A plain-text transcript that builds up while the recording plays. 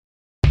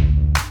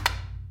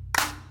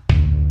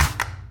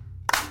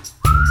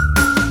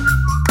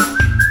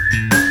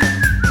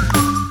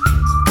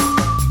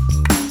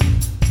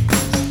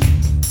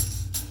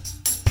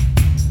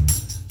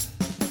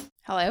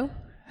Hello.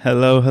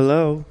 Hello,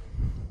 hello.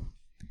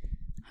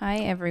 Hi,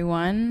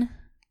 everyone.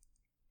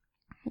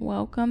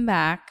 Welcome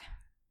back.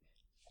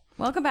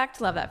 Welcome back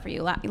to Love That For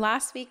You.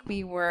 Last week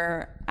we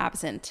were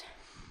absent.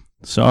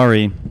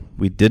 Sorry,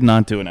 we did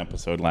not do an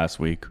episode last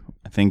week.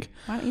 I think.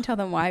 Why don't you tell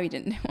them why we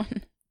didn't do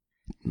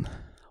one?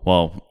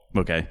 Well,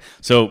 okay.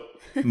 So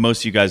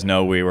most of you guys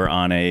know we were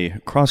on a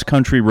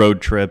cross-country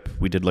road trip.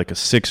 We did like a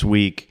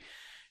 6-week,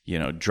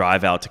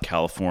 drive out to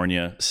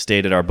California,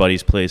 stayed at our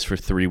buddy's place for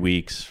 4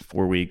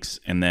 weeks,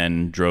 and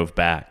then drove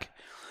back.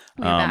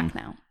 We're back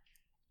now.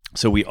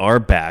 So we are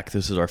back.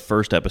 This is our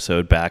first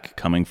episode back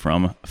coming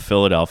from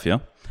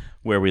Philadelphia,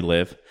 where we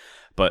live.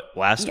 But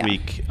last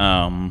week,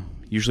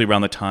 usually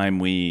around the time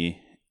we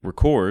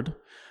record,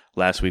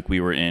 last week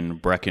we were in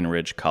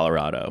Breckenridge,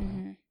 Colorado,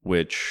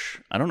 which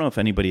I don't know if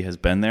anybody has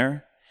been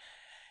there.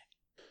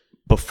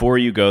 Before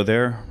you go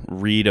there,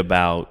 read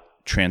about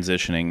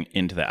transitioning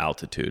into the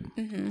altitude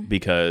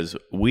because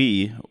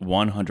we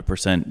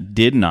 100%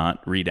 did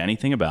not read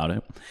anything about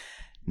it.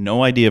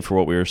 No idea for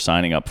what we were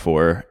signing up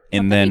for.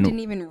 And then we didn't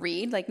even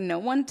read. Like, no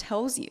one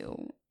tells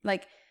you.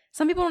 Like,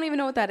 some people don't even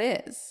know what that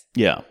is.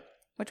 Yeah.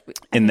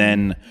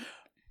 Then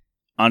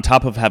on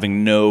top of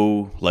having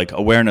no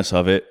awareness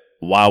of it,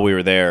 while we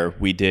were there,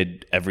 we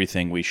did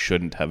everything we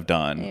shouldn't have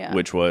done,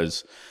 which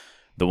was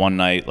the one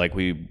night,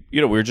 we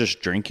were just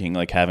drinking,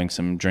 having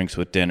some drinks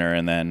with dinner,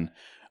 and then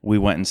we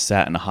went and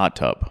sat in a hot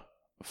tub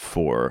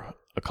for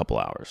a couple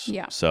hours.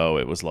 Yeah. So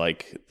it was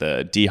like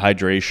the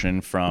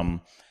dehydration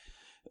from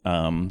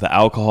the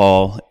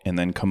alcohol, and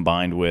then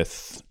combined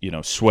with,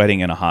 sweating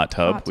in a hot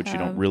tub, which you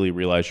don't really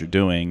realize you're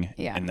doing.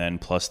 Yeah. And then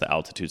plus the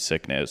altitude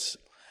sickness.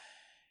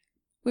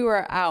 We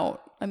were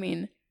out.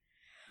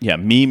 Yeah,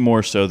 me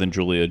more so than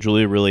Julia.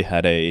 Julia really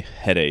had a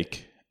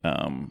headache,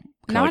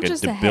 not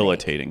just a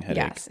debilitating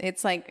headache.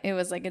 Yes, it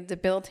was like a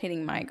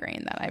debilitating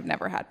migraine that I've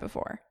never had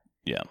before.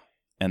 Yeah,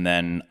 and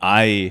then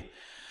I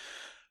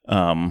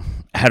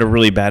had a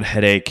really bad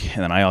headache,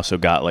 and then I also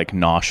got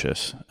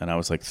nauseous, and I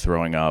was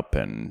throwing up,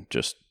 and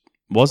just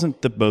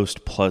wasn't the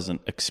most pleasant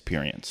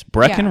experience.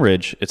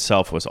 Breckenridge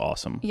itself was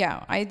awesome.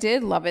 Yeah, I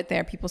did love it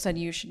there. People said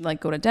you should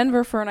go to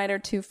Denver for a night or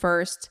two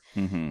first,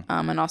 and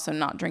also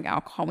not drink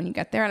alcohol when you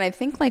get there. And I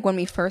think when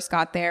we first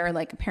got there,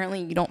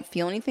 apparently you don't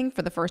feel anything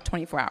for the first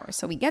 24 hours.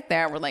 So we get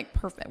there, we're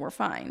perfect, we're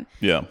fine.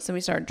 Yeah. So we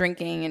started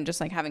drinking and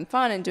just having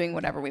fun and doing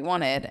whatever we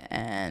wanted.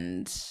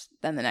 And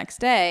then the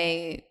next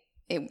day,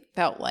 it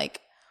felt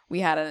like we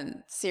had a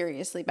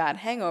seriously bad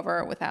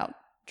hangover without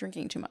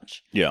drinking too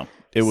much. Yeah,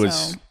 it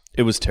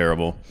was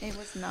terrible. It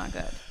was not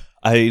good.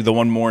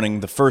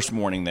 The first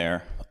morning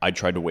there, I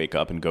tried to wake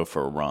up and go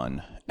for a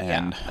run.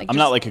 And I'm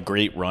not a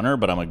great runner,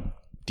 but I'm a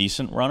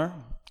decent runner.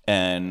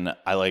 And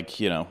I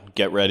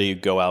get ready,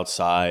 go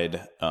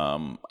outside.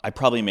 I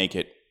probably make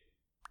it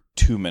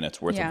 2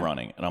 minutes worth of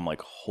running. And I'm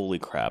like, holy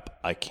crap,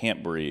 I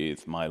can't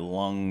breathe. My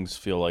lungs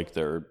feel like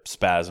they're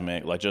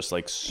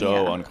spasming,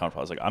 so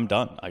uncomfortable. I was like, I'm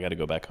done. I got to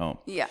go back home.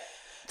 Yeah.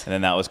 And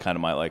then that was kind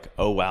of my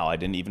oh, wow, I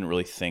didn't even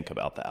really think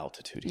about the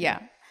altitude here. Yeah.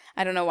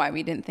 I don't know why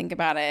we didn't think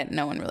about it.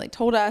 No one really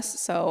told us.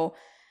 So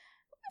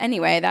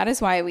anyway, that is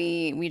why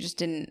we just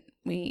didn't,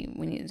 we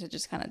needed to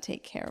just kind of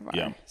take care of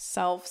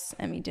ourselves,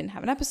 and we didn't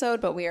have an episode,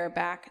 but we are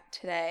back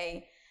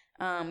today.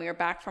 We are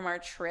back from our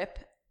trip.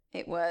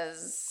 It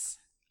was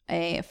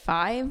a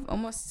 5,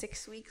 almost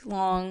 6 week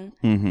long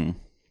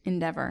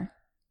endeavor.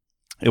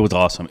 It was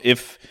awesome.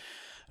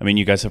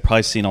 You guys have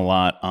probably seen a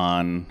lot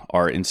on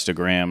our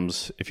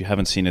Instagrams. If you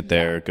haven't seen it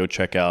there, go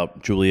check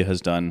out. Julia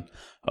has done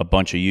a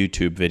bunch of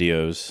YouTube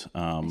videos.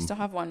 I still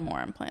have one more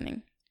I'm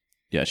planning.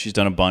 Yeah, she's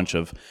done a bunch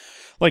of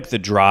the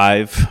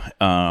drive,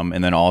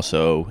 and then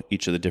also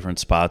each of the different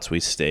spots we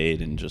stayed,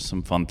 and just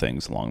some fun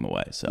things along the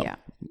way. So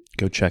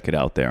go check it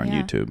out there on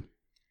YouTube.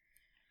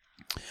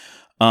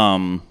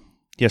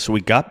 So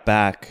we got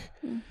back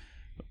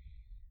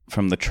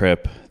from the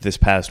trip this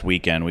past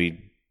weekend. We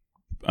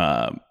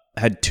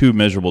had 2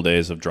 miserable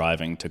days of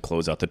driving to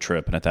close out the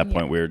trip, and at that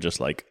point we were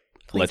just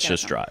let's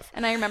just drive.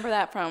 And I remember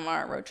that from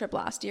our road trip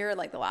last year,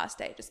 the last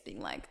day, just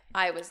being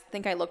I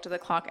looked at the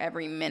clock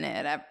every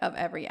minute of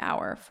every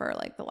hour for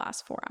the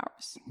last 4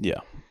 hours.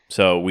 Yeah.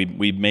 So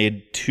we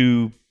made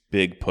 2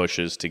 big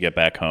pushes to get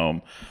back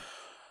home.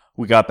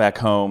 We got back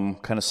home,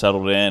 kind of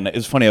settled in. It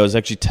was funny. I was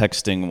actually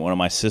texting one of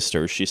my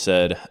sisters. She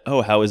said,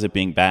 "Oh, how is it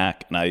being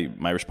back?" And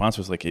my response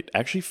was it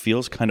actually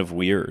feels kind of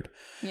weird.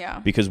 Yeah.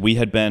 Because we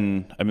had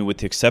been, with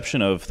the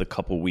exception of the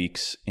couple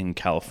weeks in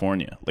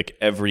California,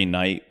 every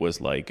night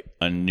was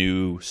a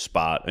new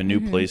spot, a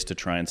new place to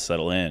try and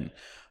settle in.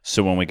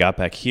 So when we got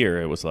back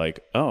here, it was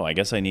oh, I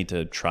guess I need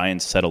to try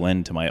and settle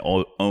into my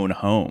own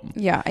home.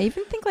 Yeah. I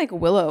even think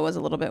Willow was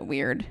a little bit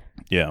weird.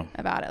 Yeah.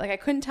 About it. I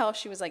couldn't tell if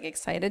she was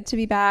excited to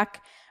be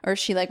back, or if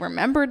she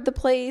remembered the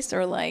place,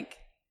 or I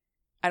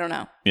don't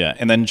know. Yeah.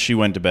 And then she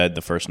went to bed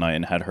the first night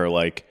and had her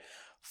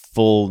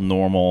full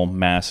normal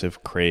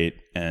massive crate,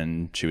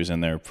 and she was in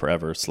there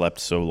forever, slept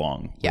so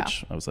long. Yeah.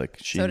 Which I was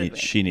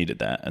she needed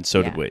that, and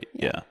so did we.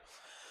 Yeah.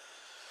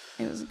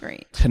 It was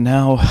great. And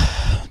now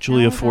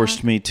Julia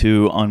forced me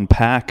to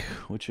unpack,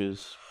 which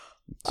is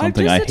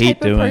something I hate doing. I'm just the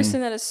type of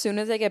person that as soon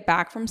as I get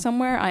back from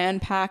somewhere, I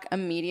unpack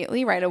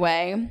immediately right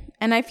away.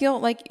 And I feel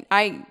like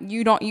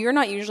you're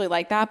not usually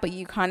like that, but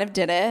you kind of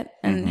did it.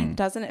 And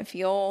doesn't it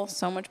feel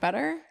so much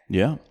better?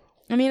 Yeah.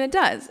 I mean, it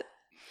does.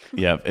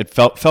 Yeah, it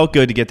felt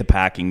good to get the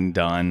packing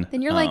done.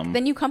 Then you're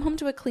then you come home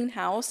to a clean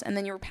house, and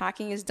then your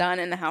packing is done,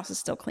 and the house is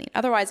still clean.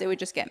 Otherwise, it would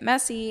just get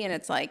messy, and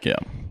it's like,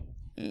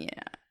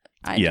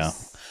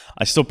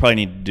 I still probably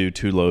need to do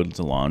 2 loads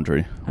of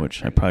laundry,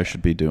 which I probably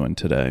should be doing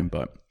today,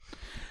 but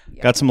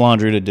got some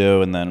laundry to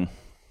do, and then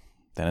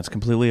it's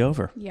completely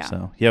over. Yeah.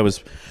 So it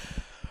was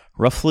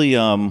roughly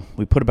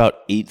we put about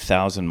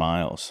 8,000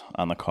 miles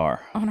on the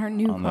car. On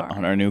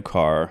our new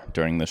car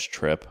during this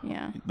trip.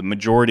 Yeah. The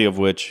majority of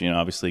which,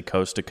 obviously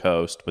coast to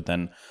coast, but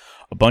then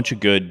a bunch of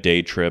good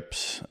day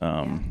trips,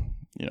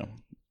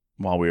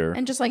 while we were...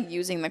 And just like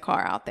using the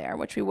car out there,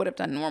 which we would have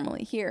done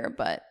normally here,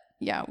 but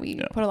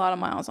we put a lot of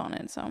miles on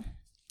it, so...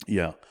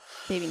 Yeah.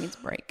 Baby needs a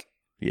break.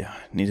 Yeah,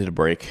 needed a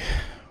break.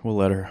 We'll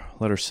let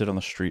her sit on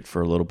the street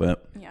for a little bit.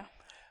 Yeah.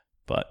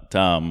 But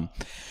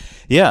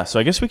so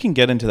I guess we can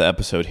get into the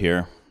episode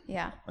here.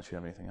 Yeah. Unless you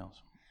have anything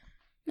else.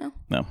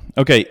 No.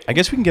 Okay, I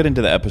guess we can get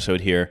into the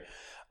episode here.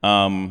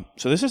 So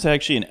this is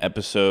actually an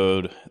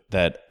episode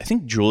that I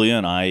think Julia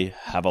and I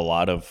have a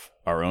lot of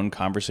our own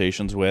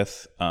conversations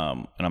with.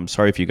 And I'm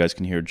sorry if you guys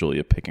can hear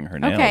Julia picking her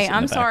nails. Okay,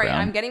 I'm sorry.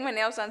 I'm getting my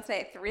nails done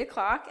today at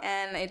 3:00,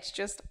 and it's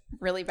just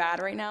really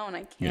bad right now, and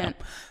I can't.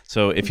 Yeah.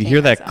 So if you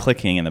hear that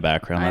clicking in the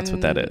background, that's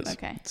what that is.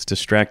 Okay. It's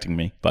distracting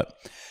me. But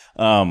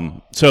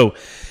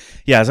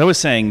as I was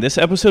saying, this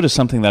episode is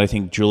something that I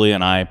think Julia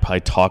and I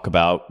probably talk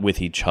about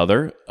with each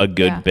other a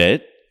good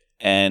bit.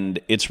 And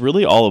it's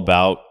really all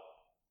about,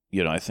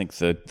 I think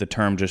the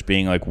term just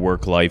being like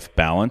work-life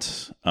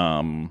balance.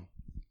 How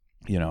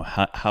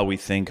we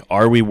think,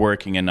 are we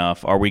working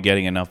enough? Are we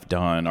getting enough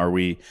done? Are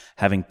we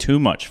having too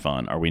much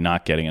fun? Are we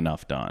not getting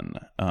enough done?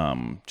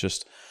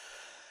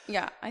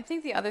 Yeah, I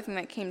think the other thing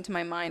that came to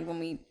my mind when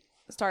we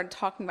started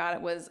talking about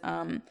it was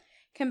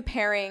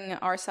comparing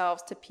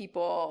ourselves to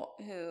people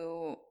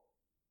who,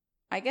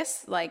 I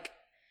guess, like,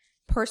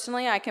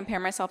 personally, I compare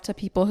myself to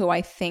people who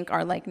I think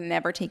are, like,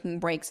 never taking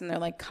breaks, and they're,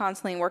 like,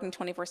 constantly working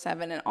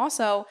 24/7. And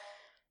also,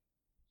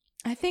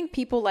 I think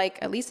people, like,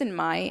 at least in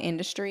my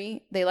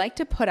industry, they like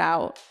to put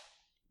out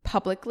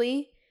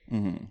publicly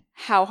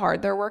how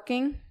hard they're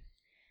working.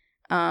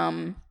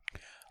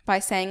 By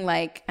saying,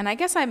 like, and I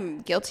guess I'm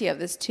guilty of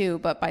this too,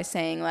 but by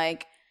saying,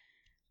 like,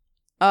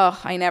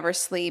 oh, I never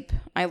sleep.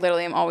 I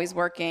literally am always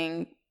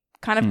working,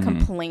 kind of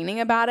complaining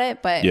about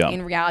it. But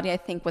in reality, I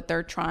think what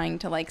they're trying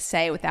to, like,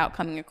 say without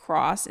coming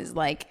across is,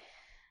 like,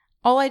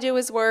 all I do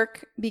is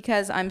work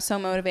because I'm so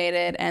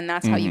motivated, and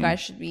that's how you guys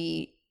should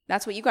be.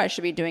 That's what you guys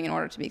should be doing in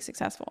order to be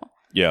successful.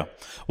 Yeah.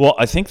 Well,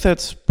 I think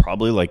that's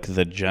probably, like,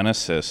 the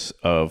genesis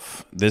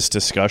of this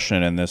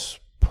discussion and this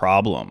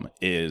problem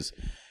is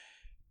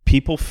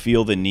people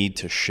feel the need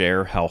to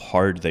share how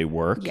hard they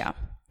work. Yeah.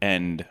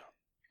 And,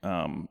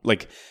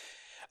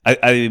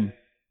 I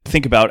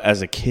think about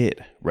as a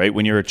kid, right?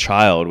 When you're a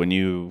child, when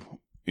you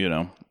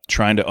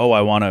trying to,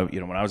 I want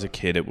to, when I was a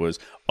kid, it was,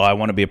 I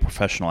want to be a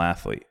professional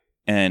athlete.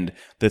 And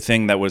the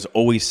thing that was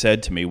always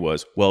said to me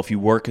was, well, if you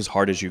work as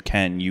hard as you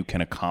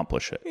can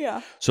accomplish it.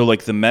 Yeah. So,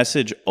 like, the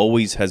message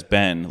always has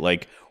been,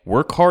 like,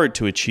 work hard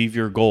to achieve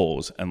your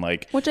goals. And,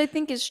 like, which I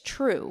think is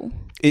true.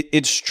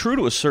 It's true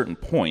to a certain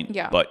point.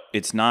 Yeah. But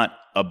it's not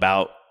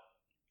about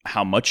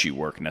how much you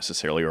work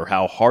necessarily, or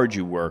how hard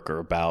you work, or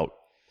about,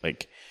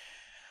 like,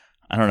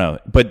 I don't know.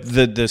 But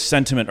the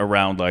sentiment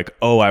around, like,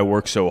 I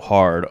work so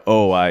hard.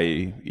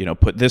 I,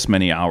 put this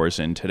many hours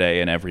in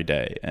today and every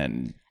day.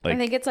 And, like, I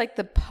think it's like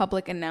the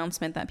public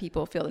announcement that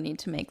people feel the need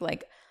to make.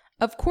 Like,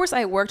 of course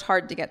I worked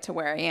hard to get to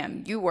where I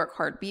am. You work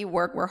hard.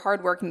 We're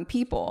hardworking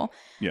people.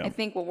 Yeah. I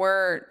think what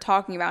we're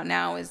talking about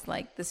now is,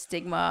 like, the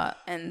stigma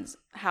and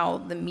how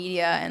the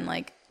media and,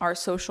 like, our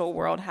social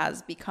world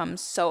has become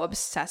so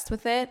obsessed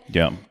with it.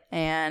 Yeah.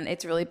 And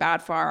it's really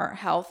bad for our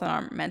health and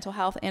our mental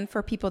health, and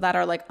for people that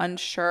are, like,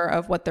 unsure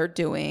of what they're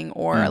doing,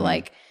 or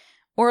like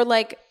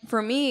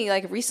for me,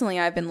 like, recently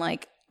I've been,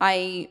 like,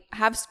 I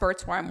have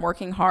spurts where I'm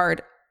working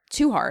hard,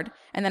 too hard,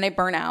 and then I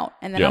burn out,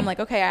 and then I'm like,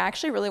 okay, I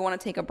actually really want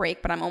to take a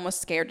break, but I'm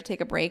almost scared to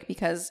take a break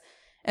because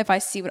if I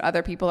see what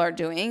other people are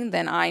doing,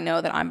 then I know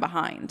that I'm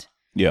behind.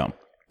 Yeah.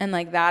 And,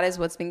 like, that is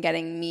what's been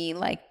getting me,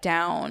 like,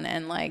 down,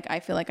 and, like,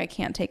 I feel like I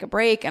can't take a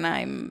break,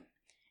 and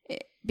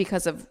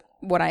because of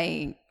what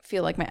I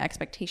feel like my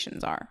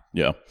expectations are.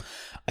 Yeah.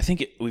 I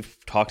think we've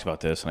talked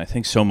about this, and I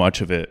think so much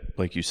of it,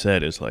 like you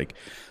said, is, like,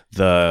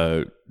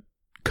 the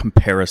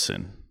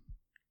comparison.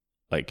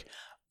 Like,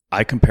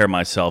 I compare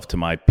myself to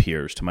my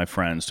peers, to my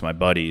friends, to my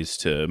buddies,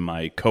 to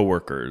my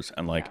coworkers,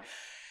 and, like,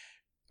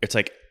 it's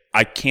like,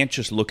 I can't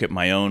just look at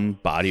my own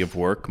body of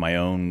work, my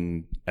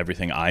own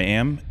everything I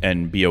am,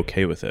 and be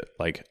okay with it.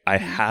 Like, I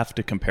have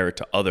to compare it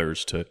to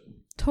others to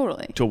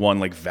one,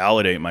 like,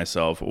 validate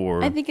myself.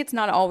 Or I think it's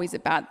not always a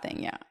bad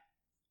thing. Yeah.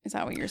 Is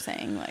that what you're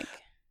saying? Like,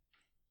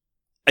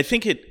 I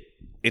think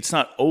it's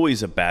not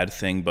always a bad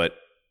thing, but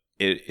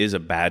it is a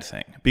bad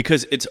thing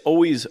because it's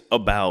always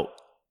about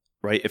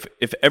right?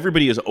 If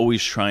everybody is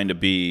always trying to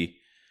be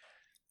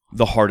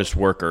the hardest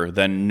worker,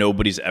 then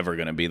nobody's ever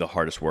going to be the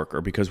hardest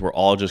worker, because we're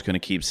all just going to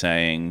keep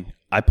saying,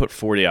 I put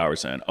 40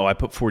 hours in. Oh, I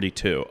put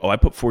 42. Oh, I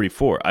put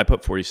 44. I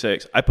put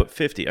 46. I put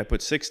 50. I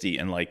put 60.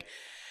 And like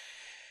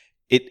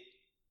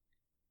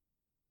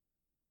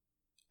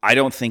I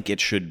don't think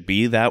it should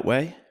be that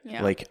way.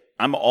 Yeah. Like,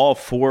 I'm all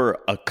for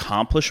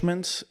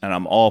accomplishments, and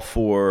I'm all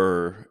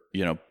for,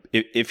 you know,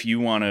 if you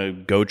want to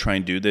go try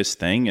and do this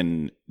thing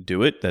and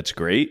do it, that's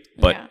great.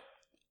 But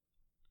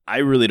I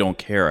really don't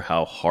care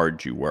how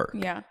hard you work.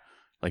 Yeah.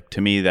 Like, to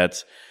me,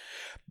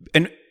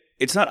 and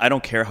it's not I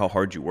don't care how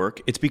hard you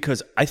work. It's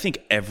because I think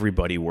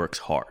everybody works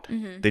hard.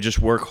 Mm-hmm. They just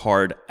work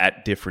hard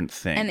at different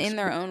things. And in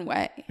their own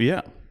way.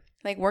 Yeah.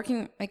 Like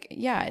working, like,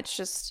 yeah, it's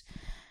just,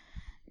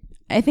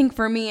 I think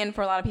for me and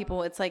for a lot of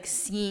people, it's like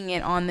seeing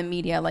it on the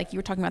media. Like you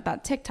were talking about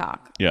that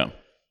TikTok. Yeah.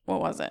 What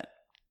was it?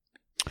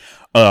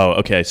 Oh,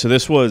 okay. So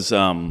this was,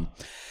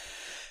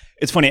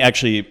 it's funny,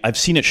 actually, I've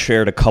seen it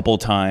shared a couple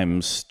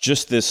times,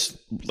 just this,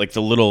 like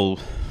the little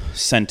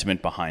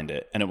sentiment behind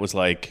it. And it was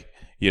like,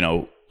 you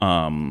know,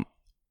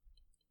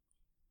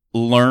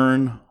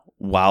 learn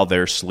while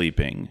they're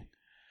sleeping,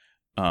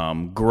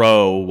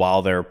 grow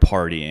while they're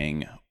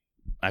partying.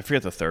 I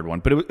forget the third one,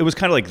 but it was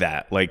kind of like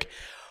that. Like,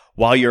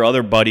 while your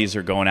other buddies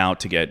are going out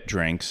to get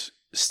drinks,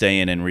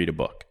 stay in and read a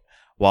book.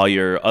 While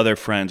your other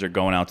friends are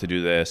going out to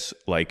do this,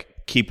 like,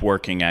 keep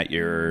working at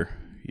your,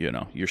 you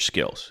know, your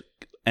skills.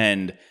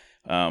 And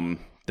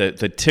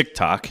the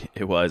TikTok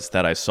it was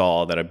that I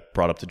saw that I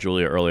brought up to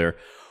Julia earlier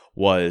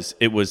was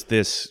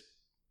this,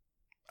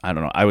 I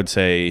don't know, I would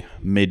say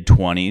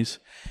mid-20s,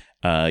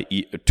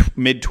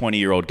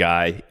 mid-20-year-old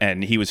guy,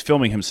 and he was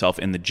filming himself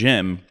in the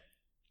gym,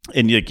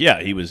 and like,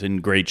 yeah, he was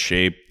in great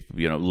shape,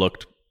 you know,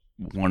 looked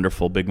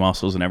wonderful, big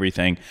muscles and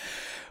everything.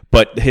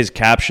 But his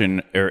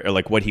caption, or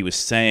like what he was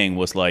saying,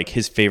 was like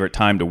his favorite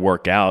time to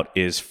work out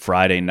is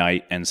Friday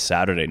night and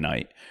Saturday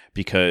night,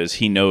 because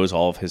he knows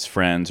all of his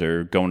friends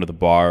are going to the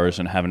bars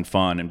and having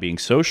fun and being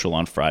social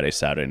on Friday,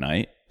 Saturday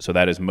night. So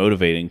that is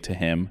motivating to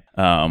him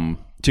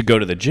to go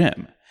to the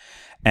gym.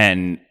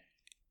 And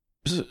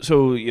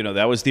so, you know,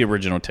 that was the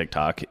original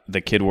TikTok.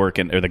 The kid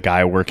working, or the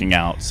guy working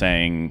out,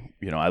 saying,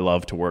 you know, I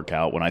love to work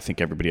out when I think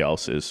everybody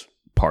else is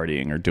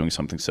partying or doing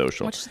something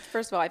social. Which,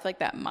 first of all, I feel like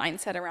that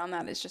mindset around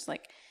that is just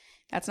like,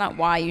 that's not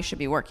why you should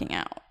be working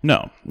out.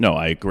 No,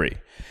 I agree.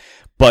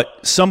 But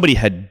somebody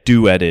had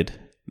duetted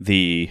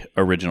the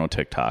original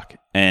TikTok,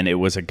 and it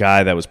was a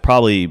guy that was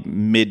probably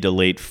mid to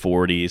late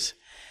 40s,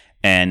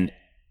 and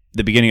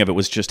the beginning of it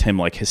was just him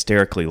like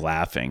hysterically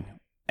laughing,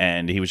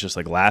 and he was just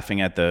like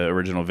laughing at the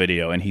original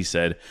video, and he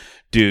said,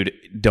 dude,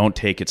 don't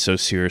take it so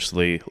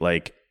seriously,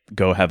 like,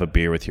 go have a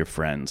beer with your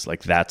friends,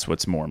 like, that's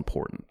what's more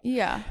important.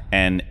 Yeah.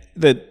 And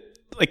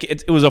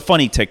it was a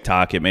funny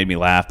TikTok. It made me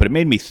laugh, but it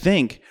made me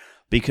think,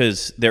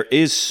 because there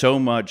is so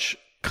much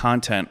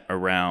content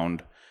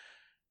around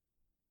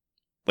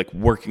like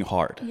working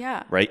hard.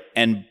 Yeah. Right?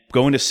 And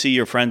going to see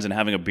your friends and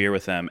having a beer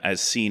with them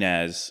as seen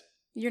as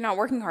you're not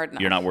working hard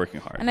enough. You're not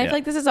working hard. And I feel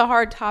like this is a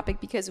hard topic,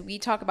 because we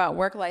talk about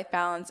work-life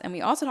balance, and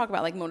we also talk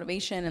about like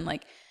motivation, and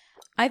like,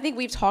 I think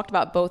we've talked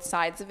about both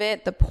sides of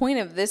it. The point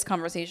of this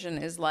conversation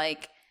is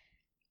like,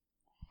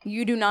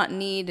 you don't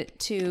need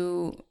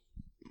to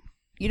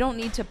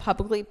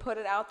publicly put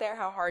it out there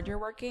how hard you're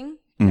working.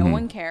 Mm-hmm. No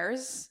one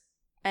cares.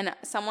 And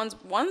someone's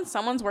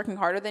working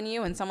harder than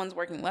you, and someone's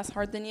working less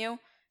hard than you.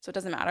 So it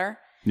doesn't matter.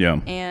 Yeah.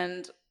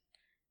 And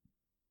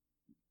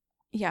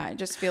yeah, I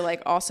just feel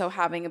like also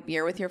having a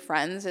beer with your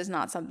friends is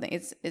not something,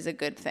 is a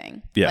good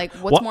thing. Yeah. Like,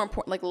 what's more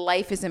important? Like,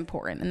 life is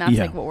important. And that's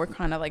like what we're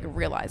kind of like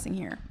realizing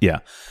here. Yeah.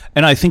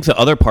 And I think the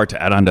other part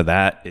to add on to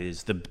that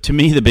is to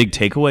me, the big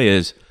takeaway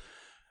is,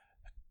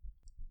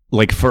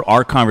 like, for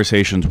our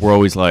conversations, we're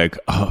always like,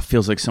 oh, it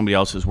feels like somebody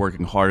else is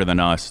working harder than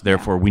us,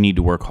 therefore we need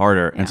to work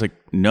harder. And it's like,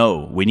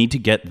 no, we need to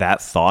get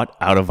that thought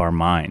out of our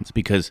minds,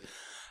 because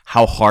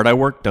how hard I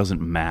work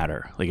doesn't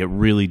matter. Like, it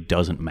really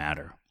doesn't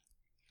matter.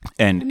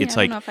 And it's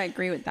like, I don't know if I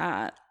agree with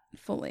that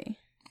fully.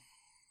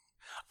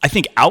 I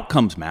think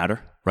outcomes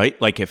matter,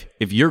 right? Like, if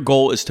your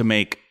goal is to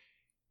make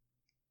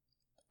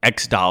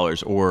X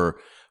dollars, or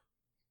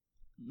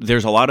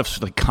there's a lot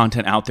of like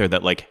content out there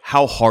that like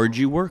how hard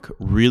you work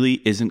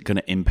really isn't going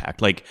to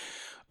impact. Like,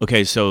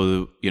 okay,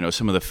 so, you know,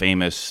 some of the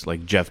famous,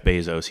 like Jeff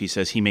Bezos, he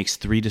says he makes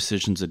 3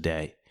 decisions a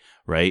day,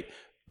 right?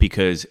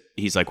 Because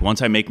he's like,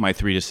 once I make my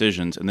 3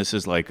 decisions, and this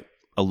is like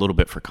a little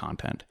bit for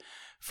content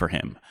for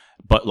him,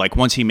 but like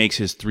once he makes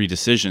his 3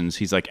 decisions,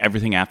 he's like,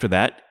 everything after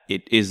that,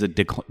 it is a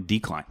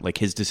decline. Like,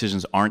 his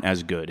decisions aren't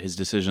as good. His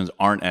decisions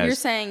aren't as... You're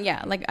saying,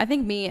 yeah. Like, I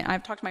think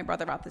I've talked to my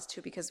brother about this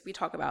too, because we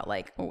talk about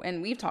like,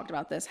 and we've talked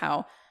about this,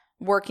 how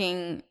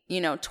working,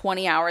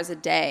 20 hours a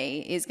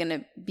day is going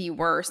to be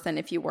worse than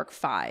if you work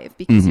 5,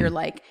 because you're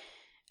like,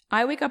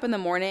 I wake up in the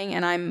morning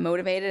and I'm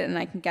motivated and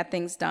I can get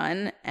things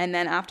done. And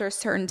then after a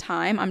certain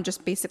time, I'm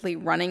just basically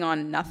running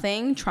on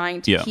nothing,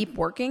 trying to keep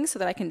working so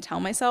that I can tell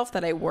myself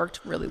that I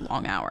worked really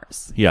long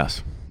hours.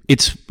 Yes.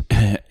 It's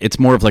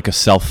more of like a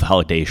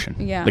self-validation.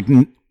 Yeah. Like,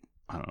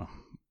 I don't know.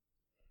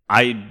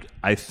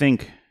 I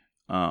think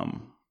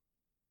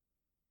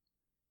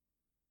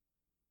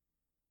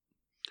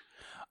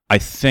I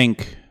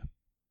think.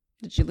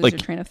 Did you lose your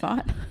train of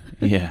thought?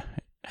 Yeah.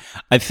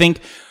 I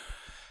think,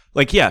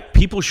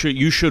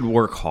 you should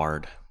work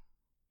hard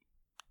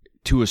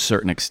to a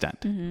certain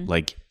extent. Mm-hmm.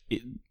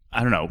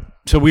 I don't know.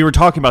 So we were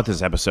talking about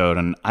this episode,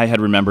 and I had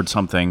remembered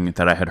something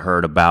that I had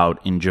heard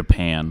about in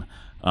Japan,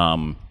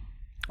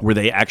 where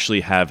they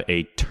actually have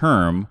a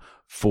term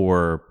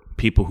for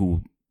people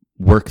who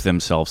work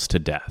themselves to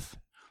death,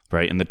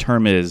 right? And the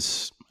term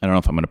is, I don't know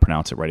if I'm going to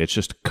pronounce it right. It's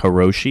just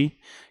karoshi,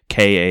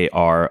 Karoshi.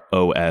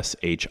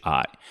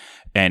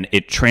 And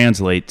it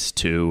translates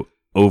to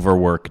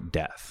overwork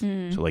death.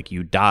 Mm. So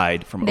you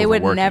died from overworking. They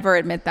would never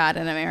admit that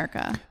in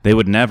America. They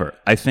would never.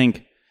 I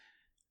think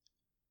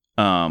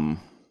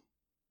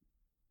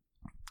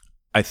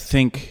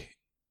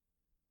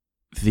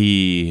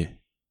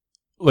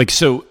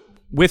so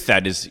with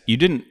that is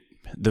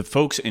the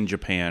folks in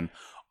Japan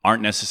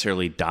aren't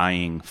necessarily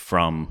dying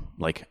from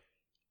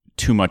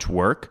too much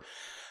work,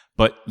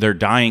 but they're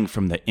dying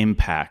from the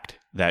impact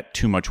that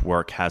too much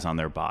work has on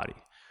their body.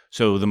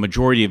 So the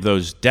majority of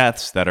those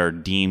deaths that are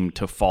deemed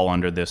to fall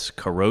under this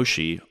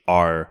karoshi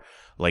are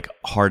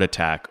heart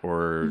attack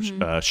or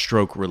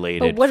stroke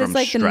related. But what is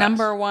stress. The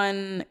number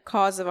one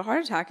cause of a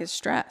heart attack is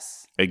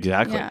stress.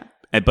 Exactly. Yeah.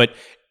 But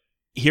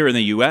here in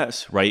the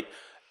U.S., right,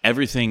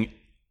 everything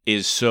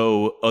is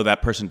so,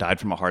 that person died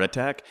from a heart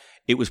attack.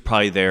 It was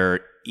probably their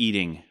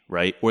eating,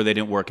 right? Or they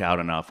didn't work out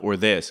enough, or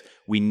this.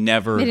 They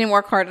didn't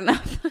work hard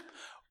enough.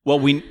 Well,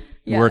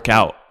 work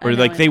out. Or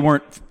they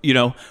weren't,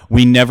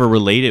 we never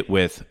relate it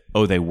with,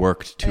 they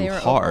worked too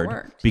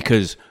hard.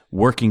 Because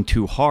working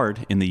too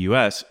hard in the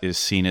U.S. is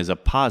seen as a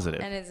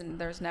positive. And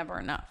there's never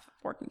enough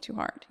working too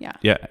hard. Yeah.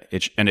 Yeah.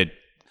 It's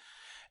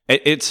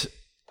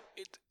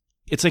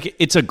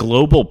a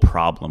global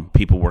problem,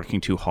 people working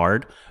too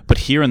hard. But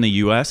here in the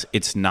U.S.,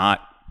 it's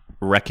not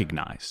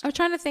recognized. I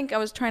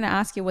was trying to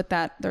ask you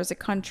there's a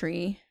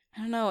country,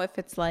 I don't know if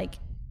it's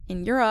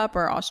in Europe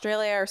or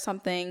Australia or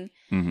something,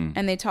 mm-hmm.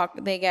 and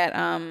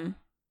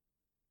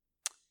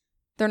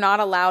they're not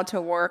allowed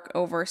to work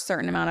over a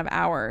certain amount of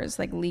hours,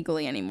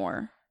 legally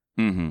anymore,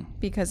 mm-hmm.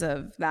 because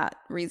of that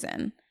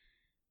reason.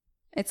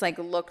 It's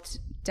looked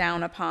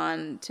down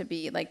upon to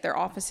be their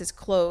offices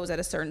close at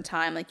a certain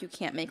time, you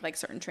can't make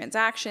certain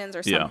transactions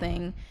or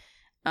something.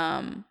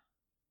 Yeah.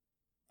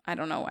 I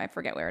don't know. I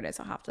forget where it is.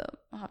 I'll have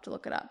to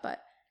look it up.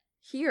 But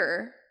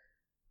here,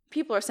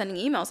 people are sending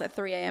emails at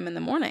 3 a.m. in the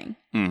morning.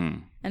 Mm-hmm.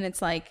 And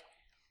it's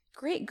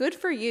great, good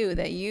for you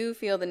that you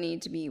feel the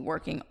need to be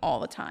working all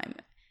the time.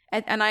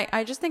 And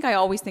I just think I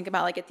always think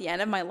about at the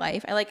end of my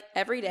life,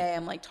 every day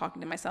I'm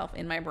talking to myself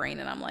in my brain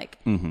and I'm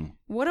mm-hmm.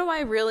 what do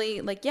I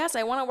really, yes,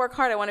 I want to work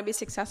hard. I want to be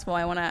successful.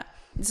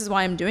 This is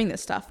why I'm doing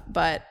this stuff.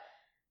 But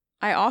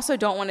I also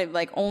don't want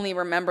to only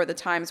remember the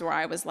times where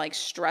I was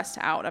stressed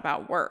out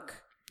about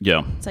work.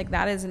 Yeah. It's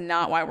that is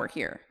not why we're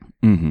here.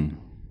 Mm-hmm.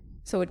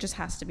 So it just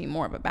has to be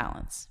more of a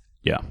balance.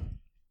 Yeah.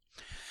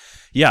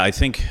 Yeah, I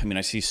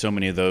see so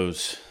many of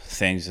those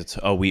things. It's,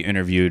 we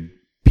interviewed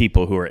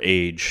people who are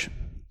age,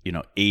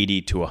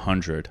 80 to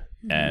 100.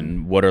 Mm-hmm.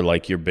 And what are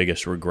your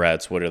biggest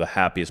regrets? What are the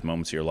happiest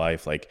moments of your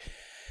life?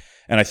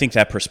 And I think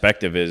that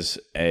perspective is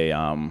a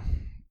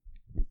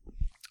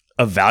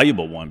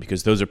valuable one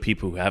because those are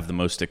people who have the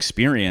most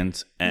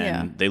experience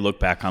and they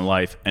look back on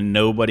life and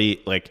nobody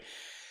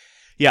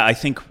yeah, I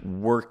think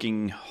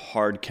working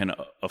hard can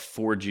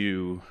afford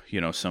you,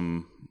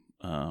 some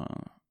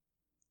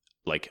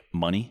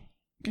money,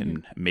 can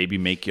mm-hmm. maybe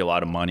make you a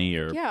lot of money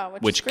or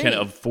which can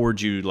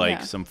afford you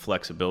some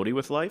flexibility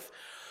with life.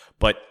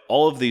 But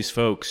all of these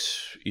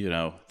folks,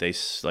 they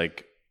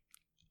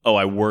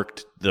I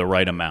worked the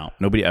right amount.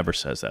 Nobody ever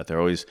says that. They're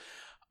always,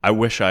 I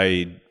wish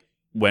I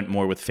went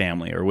more with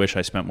family or wish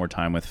I spent more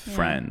time with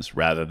friends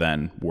rather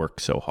than work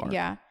so hard.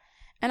 Yeah.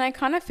 And I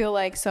kind of feel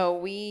so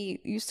we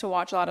used to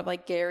watch a lot of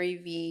Gary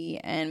Vee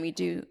and we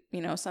do,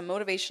 some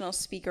motivational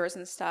speakers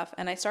and stuff.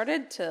 And I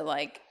started to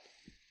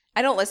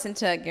I don't listen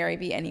to Gary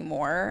Vee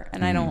anymore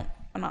and mm-hmm.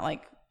 I'm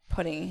not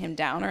putting him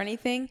down or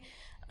anything.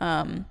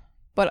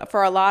 But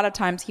for a lot of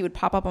times he would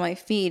pop up on my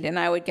feed and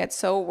I would get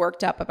so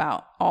worked up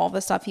about all the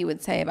stuff he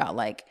would say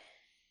about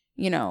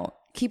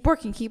keep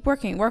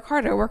working, work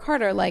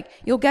harder,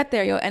 you'll get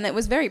there. And it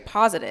was very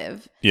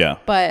positive. Yeah.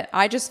 But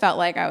I just felt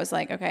I was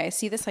okay, I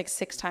see this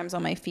 6 times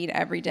on my feed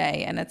every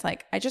day. And it's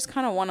I just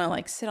kind of want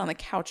to sit on the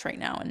couch right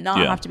now and not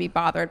have to be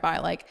bothered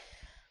by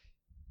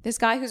this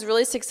guy who's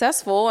really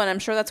successful. And I'm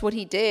sure that's what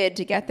he did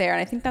to get there.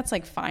 And I think that's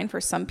fine for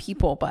some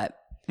people. But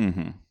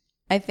mm-hmm.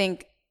 I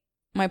think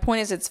my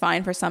point is it's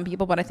fine for some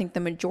people. But I think the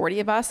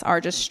majority of us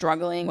are just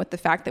struggling with the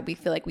fact that we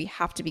feel we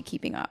have to be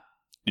keeping up.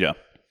 Yeah.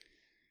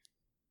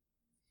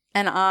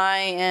 And I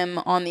am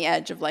on the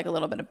edge of a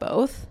little bit of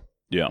both.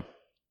 Yeah.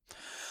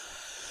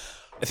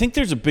 I think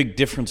there's a big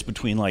difference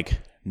between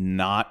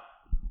not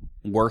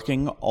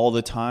working all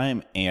the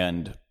time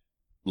and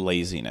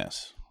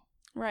laziness.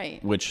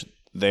 Right. Which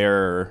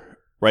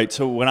right.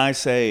 So when I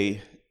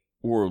say,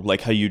 or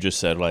how you just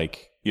said,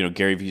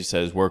 Gary Vee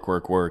says,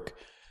 work.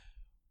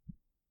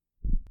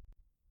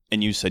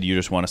 and you said you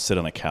just want to sit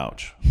on the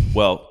couch.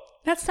 Well,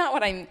 that's not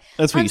what I'm.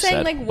 That's what I'm you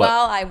saying. said, Like,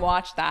 while I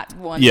watch that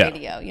one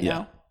video, you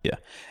know. Yeah.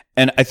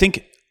 And I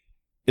think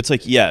it's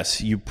like,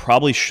 yes, you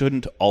probably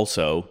shouldn't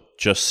also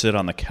just sit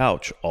on the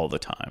couch all the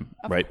time,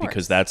 right? Course.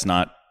 Because that's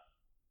not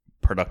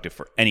productive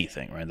for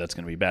anything, right? That's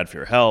going to be bad for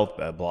your health,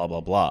 blah,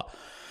 blah, blah.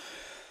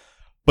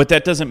 But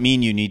that doesn't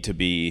mean you need to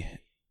be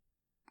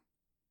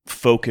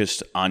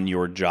focused on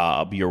your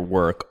job, your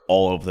work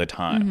all of the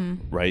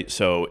time, right?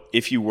 So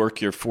if you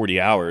work your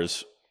 40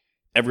 hours,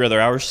 every other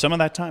hour, some of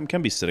that time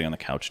can be sitting on the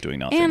couch doing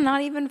nothing. And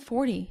not even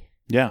 40.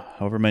 Yeah,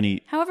 however many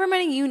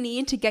you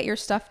need to get your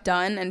stuff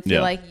done and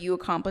feel like you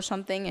accomplished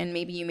something and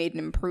maybe you made an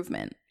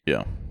improvement.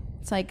 Yeah.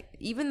 It's like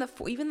even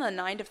the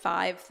 9 to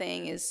 5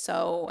 thing is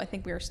so, I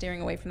think we are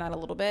steering away from that a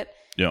little bit.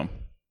 Yeah.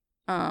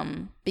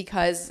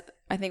 Because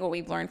I think what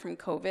we've learned from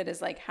COVID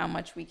is like how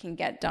much we can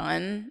get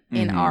done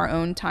in our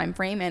own time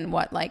frame, and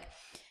what, like,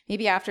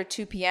 maybe after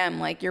 2 p.m.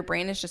 like your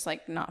brain is just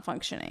like not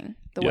functioning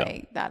the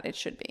way that it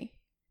should be,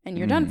 and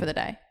you're done for the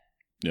day.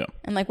 Yeah.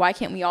 And like, why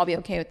can't we all be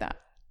okay with that?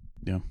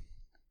 Yeah.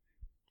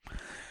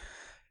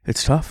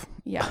 It's tough.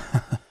 Yeah.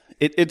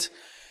 It's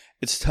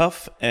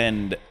tough,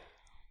 and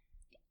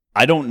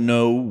I don't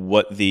know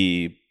what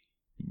the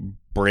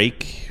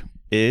break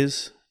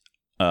is.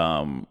 The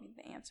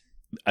answer.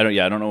 I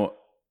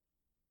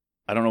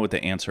don't know what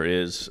the answer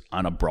is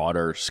on a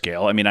broader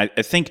scale. I mean, I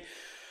think,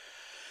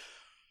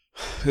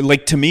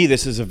 like, to me,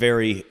 this is a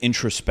very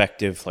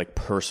introspective, like,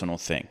 personal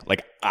thing.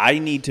 Like, I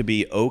need to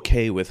be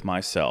okay with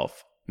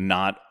myself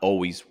not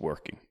always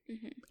working.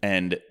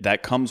 And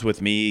that comes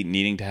with me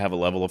needing to have a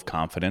level of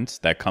confidence.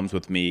 That comes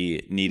with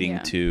me needing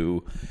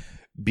to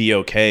be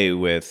okay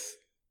with,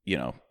 you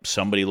know,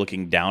 somebody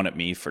looking down at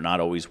me for not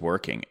always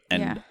working.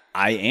 And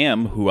I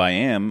am who I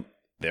am.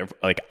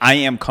 Like, I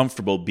am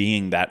comfortable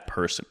being that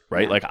person,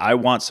 right? Like, I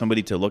want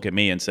somebody to look at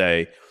me and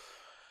say,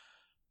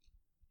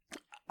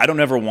 I don't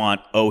ever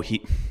want,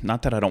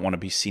 not that I don't want to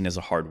be seen as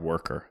a hard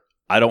worker.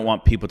 I don't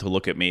want people to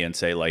look at me and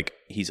say, like,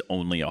 he's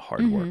only a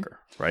hard worker,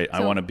 right? So,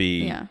 I want to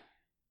be. Yeah.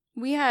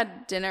 We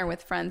had dinner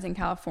with friends in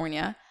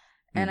California,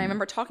 and I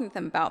remember talking to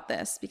them about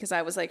this because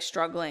I was like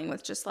struggling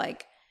with just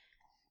like,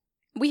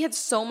 we had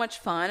so much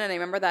fun. And I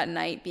remember that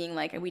night being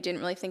like, we didn't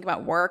really think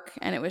about work,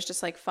 and it was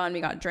just like fun. We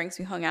got drinks,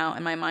 we hung out,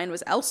 and my mind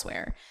was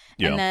elsewhere.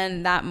 Yeah. And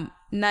then that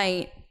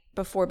night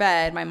before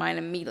bed, my mind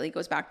immediately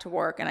goes back to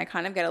work, and I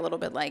kind of get a little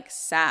bit like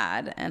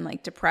sad and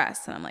like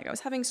depressed. And I'm like, I was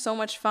having so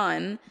much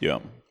fun. Yeah.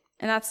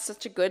 And that's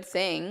such a good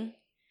thing.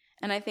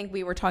 And I think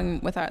we were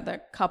talking with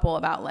the couple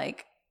about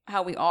like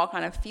how we all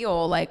kind of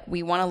feel like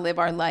we want to live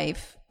our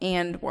life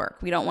and work.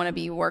 We don't want to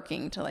be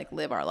working to like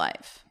live our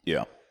life.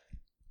 Yeah.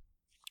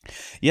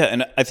 Yeah,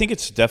 and I think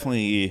it's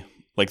definitely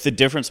like the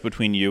difference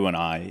between you and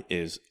I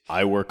is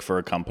I work for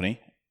a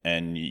company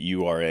and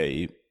you are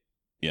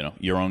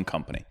your own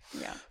company.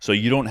 Yeah. So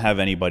you don't have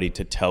anybody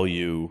to tell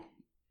you,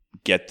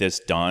 get this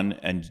done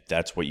and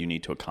that's what you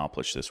need to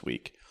accomplish this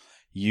week.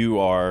 You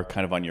are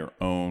kind of on your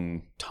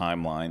own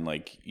timeline,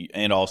 like,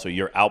 and also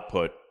your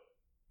output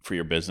for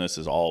your business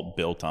is all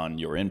built on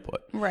your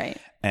input. Right.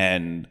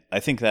 And I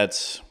think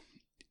that's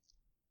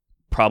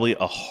probably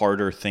a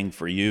harder thing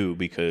for you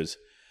because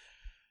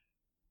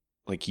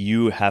like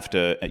you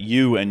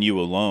and you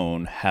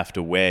alone have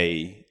to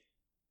weigh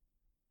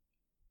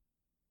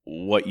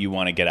what you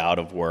want to get out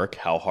of work,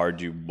 how hard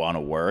you want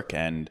to work.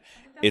 And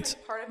it's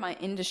like part of my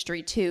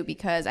industry too,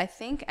 because I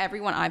think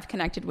everyone I've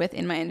connected with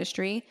in my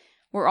industry,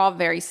 we're all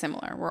very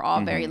similar. We're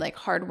all very like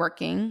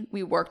hardworking.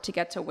 We work to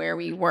get to where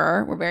we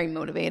were. We're very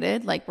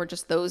motivated. Like we're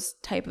just those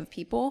type of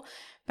people.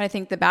 But I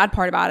think the bad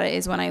part about it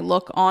is when I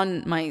look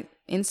on my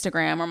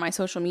Instagram or my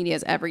social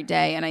medias every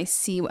day and I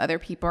see what other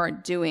people are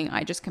doing,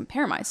 I just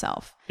compare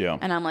myself. Yeah.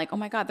 And I'm like, oh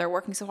my God, they're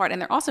working so hard. And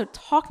they're also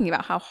talking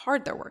about how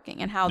hard they're working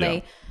and how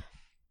they,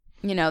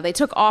 you know, they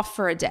took off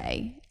for a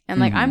day. And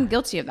like, I'm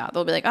guilty of that.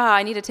 They'll be like,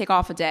 I need to take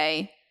off a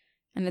day.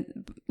 And,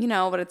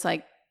 but it's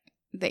like,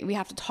 we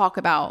have to talk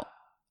about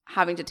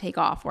having to take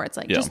off where it's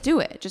like, just do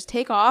it. Just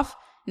take off.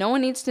 No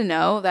one needs to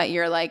know that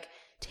you're like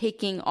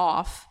taking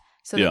off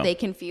so that they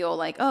can feel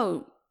like,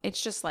 oh,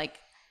 it's just like.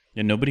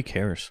 Yeah, nobody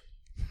cares.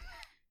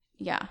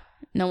 Yeah,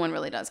 no one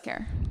really does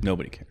care.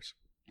 Nobody cares.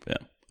 Yeah.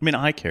 I mean,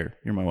 I care.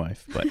 You're my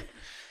wife, but.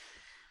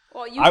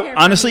 Well, you care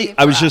honestly,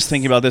 I was just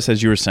thinking about this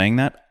as you were saying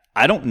that.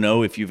 I don't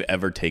know if you've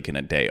ever taken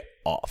a day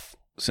off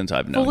since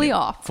I've known you.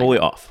 Fully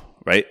off,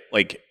 right?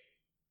 Like,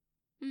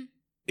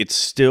 it's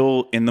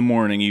still in the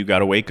morning. You got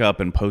to wake up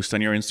and post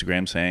on your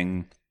Instagram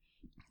saying,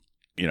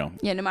 no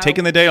matter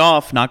taking the day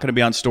off, not going to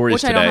be on stories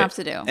which today. I don't have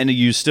to do. And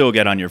you still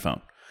get on your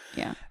phone.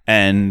 Yeah.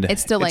 And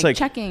it's still like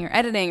checking or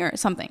editing or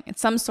something.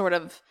 It's some sort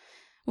of,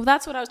 well,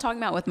 that's what I was talking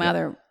about with my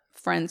other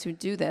friends who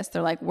do this.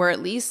 They're like, we're at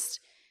least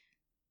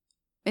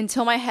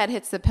until my head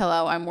hits the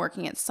pillow, I'm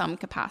working at some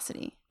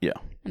capacity. Yeah.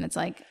 And it's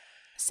like,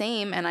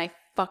 same. And I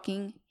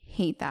fucking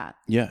hate that.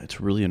 Yeah. It's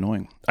really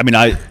annoying. I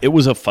mean, it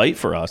was a fight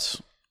for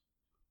us.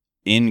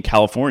 In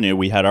California,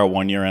 we had our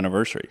 1-year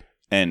anniversary.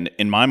 And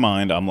in my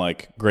mind, I'm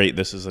like, great,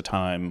 this is a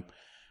time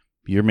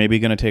you're maybe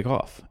going to take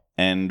off.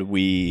 And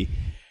we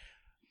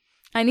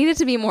I need it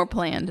to be more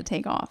planned to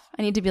take off.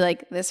 I need to be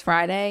like, this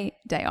Friday,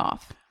 day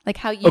off. Like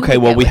how you Okay,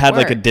 well, we had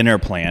work. like a dinner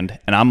planned,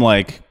 and I'm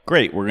like,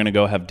 great, we're going to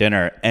go have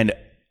dinner. And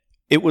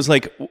it was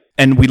like,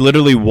 and we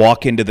literally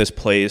walk into this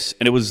place,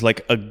 and it was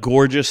like a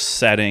gorgeous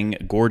setting,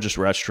 a gorgeous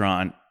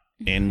restaurant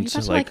in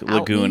like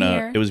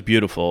Laguna. It was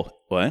beautiful.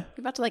 What?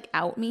 You're about to like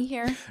out me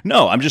here?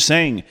 No, I'm just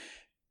saying,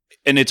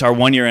 and it's our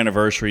 1 year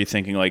anniversary,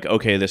 thinking like,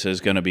 okay, this is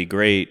going to be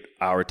great,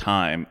 our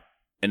time.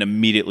 And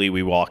immediately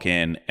we walk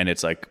in, and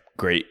it's like,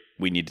 great,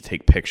 we need to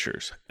take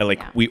pictures. And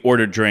like we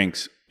order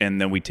drinks, and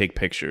then we take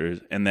pictures,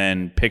 and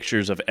then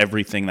pictures of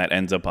everything that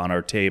ends up on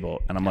our table.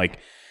 And I'm like,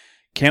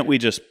 can't we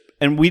just,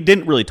 and we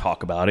didn't really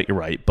talk about it, you're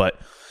right, but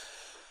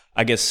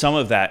I guess some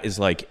of that is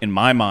like, in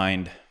my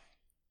mind,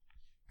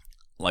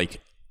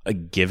 like a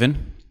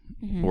given,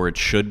 or it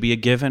should be a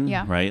given,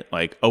 right?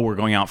 Like, oh, we're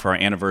going out for our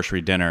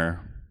anniversary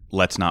dinner,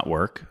 let's not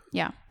work.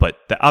 Yeah. But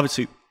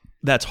obviously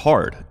that's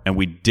hard, and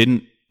we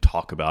didn't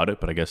talk about it,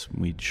 but I guess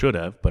we should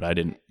have, but I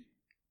didn't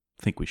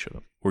think we should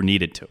have or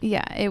needed to.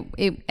 Yeah,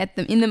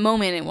 in the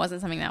moment it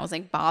wasn't something that was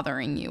like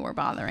bothering you or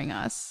bothering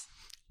us.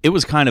 It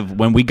was kind of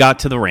when we got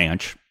to the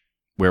ranch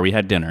where we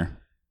had dinner,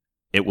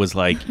 it was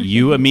like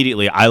you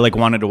immediately, I like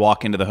wanted to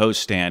walk into the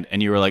host stand,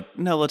 and you were like,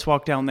 no, let's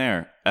walk down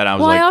there. And I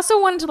was I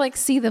also wanted to like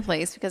see the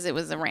place because it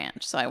was a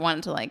ranch, so I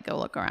wanted to like go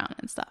look around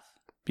and stuff.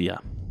 Yeah.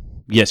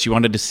 Yes, you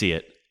wanted to see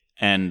it.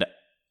 And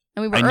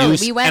we were early.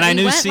 We went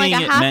like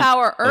a half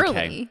hour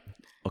early.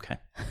 Okay.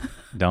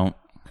 Don't.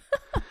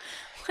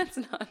 Let's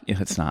not.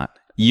 It's not.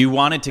 You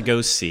wanted to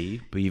go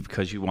see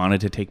because you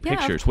wanted to take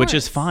pictures, which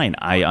is fine.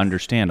 I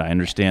understand. I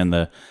understand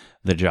the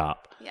job.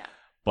 Yeah.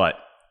 But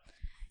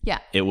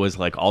it was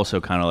like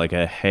also kind of like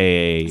a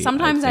hey.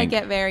 Sometimes I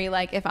get very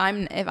like if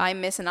I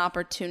miss an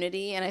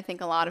opportunity, and I think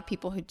a lot of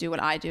people who do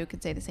what I do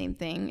could say the same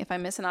thing. If I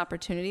miss an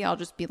opportunity, I'll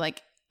just be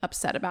like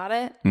upset about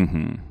it.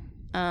 Mm-hmm.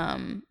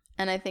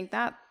 And I think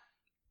that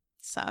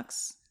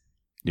sucks.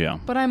 Yeah.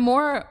 But I'm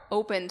more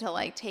open to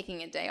like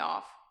taking a day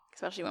off,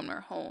 especially when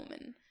we're home,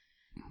 and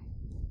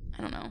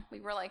I don't know. We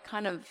were like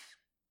kind of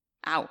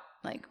out,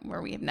 like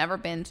where we have never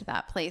been to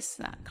that place,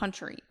 that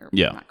country, or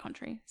not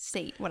country,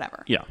 state,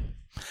 whatever. Yeah.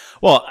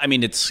 Well, I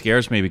mean, it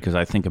scares me because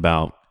I think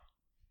about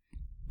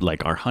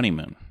like our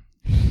honeymoon,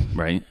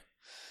 right?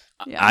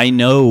 Yeah. I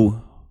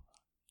know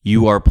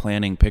you are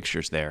planning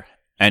pictures there,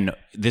 and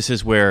this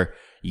is where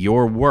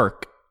your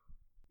work,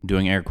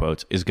 doing air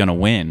quotes, is going to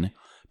win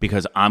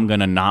because I'm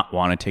going to not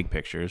want to take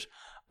pictures.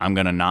 I'm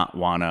going to not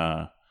want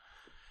to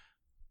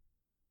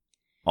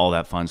all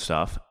that fun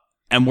stuff.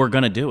 And we're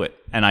going to do it.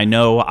 And I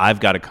know I've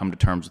got to come to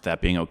terms with that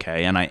being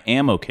okay. And I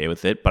am okay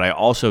with it. But I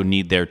also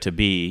need there to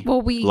be,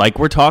 like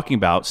we're talking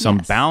about, some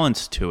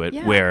balance to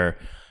it where,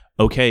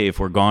 okay, if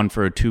we're gone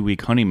for a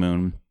 2-week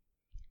honeymoon,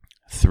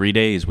 3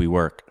 days we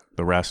work,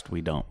 the rest we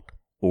don't.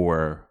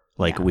 Or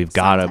like we've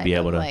got to be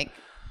able to. Like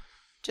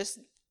just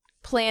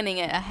planning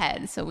it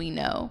ahead so we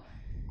know.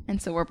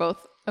 And so we're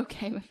both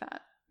okay with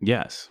that.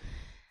 Yes.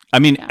 I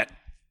mean,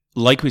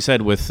 like we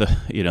said with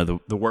the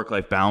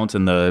work-life balance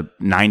and the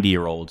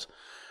 90-year-olds,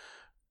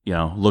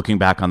 looking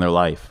back on their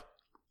life,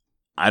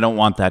 I don't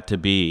want that to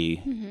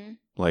be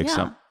like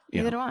some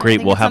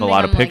great. We'll have a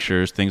lot of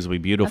pictures. Things will be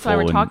beautiful. That's why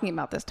we're talking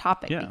about this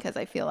topic because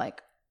I feel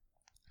like,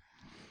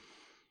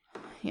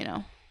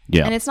 and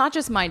it's not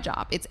just my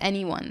job; it's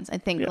anyone's. I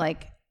think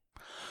like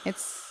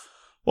it's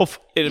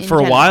for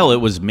a while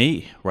it was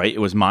me, right? It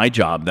was my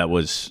job that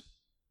was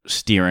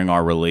steering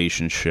our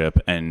relationship,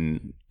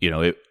 and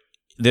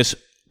this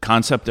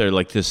concept or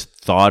like this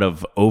thought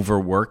of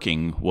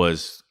overworking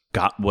was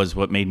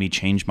what made me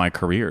change my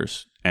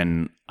careers.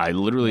 And I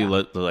literally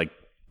like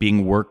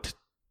being worked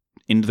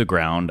into the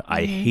ground.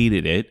 I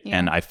hated it.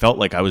 And I felt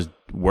like I was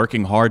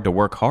working hard to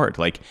work hard.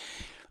 Like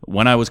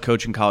when I was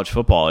coaching college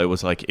football, it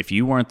was like, if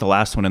you weren't the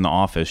last one in the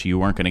office, you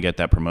weren't going to get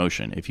that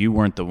promotion. If you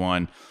weren't the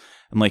one,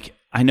 I'm like,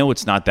 I know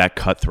it's not that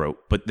cutthroat,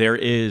 but there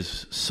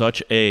is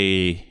such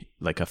a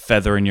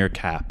feather in your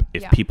cap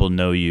if people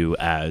know you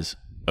as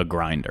a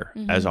grinder,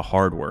 as a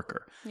hard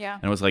worker. Yeah.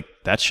 And it was like,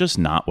 that's just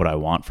not what I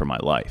want for my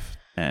life.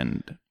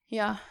 And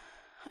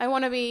I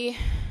want to be,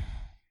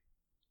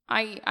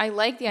 I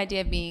like the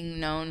idea of being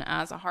known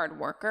as a hard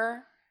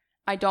worker.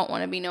 I don't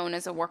want to be known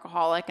as a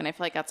workaholic. And I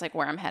feel like that's like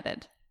where I'm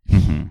headed.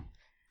 Mm-hmm.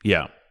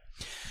 Yeah.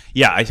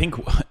 Yeah. I think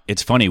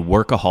it's funny.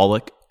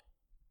 Workaholic,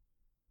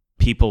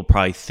 people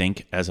probably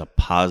think as a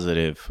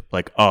positive,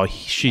 like, oh,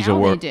 she's a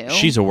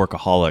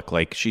workaholic.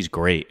 Like she's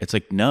great. It's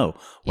like, no,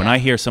 when I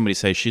hear somebody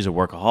say she's a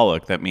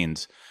workaholic, that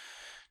means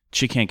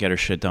she can't get her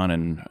shit done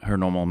in her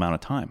normal amount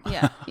of time.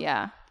 Yeah.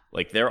 Yeah.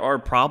 Like there are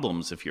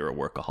problems if you're a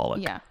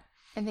workaholic. Yeah.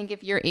 I think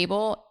if you're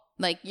able,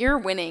 like you're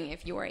winning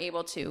if you are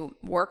able to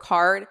work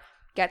hard,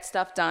 get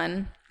stuff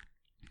done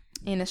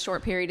in a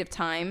short period of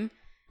time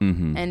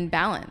and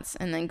balance,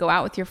 and then go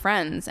out with your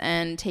friends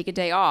and take a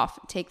day off,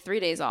 take 3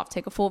 days off,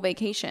 take a full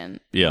vacation.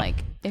 Yeah.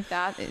 Like if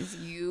that is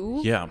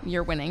you,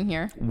 you're winning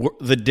here.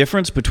 The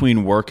difference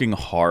between working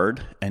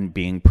hard and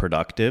being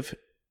productive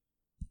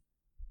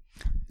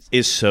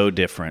is so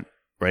different,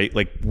 right?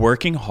 Like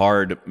working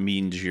hard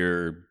means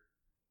you're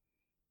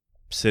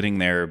sitting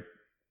there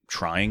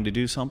trying to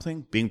do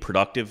something. Being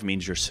productive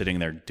means you're sitting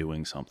there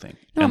doing something.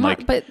 No,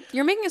 and but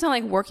you're making it sound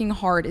like working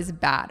hard is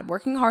bad.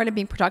 Working hard and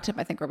being productive,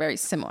 I think, are very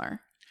similar.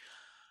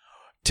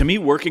 To me,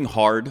 working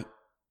hard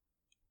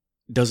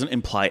doesn't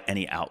imply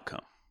any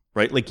outcome,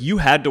 right? Like you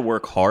had to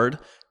work hard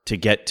to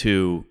get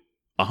to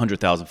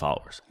 100,000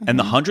 followers. And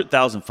the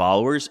 100,000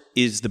 followers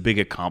is the big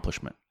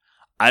accomplishment.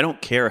 I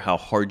don't care how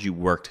hard you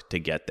worked to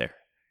get there,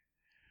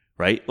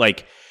 right?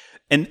 Like,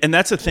 and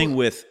that's the thing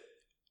with...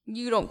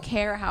 You don't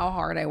care how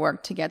hard I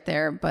worked to get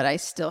there, but I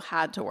still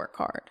had to work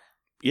hard.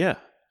 Yeah.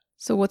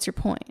 So what's your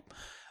point?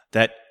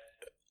 That,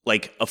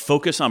 like, a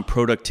focus on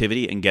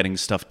productivity and getting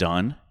stuff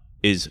done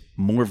is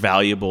more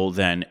valuable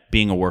than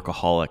being a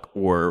workaholic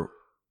or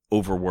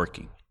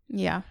overworking.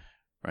 Yeah.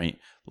 Right?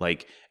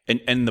 Like,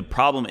 and the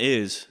problem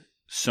is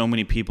so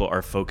many people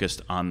are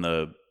focused on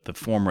the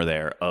former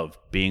there of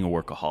being a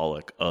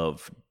workaholic,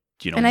 of,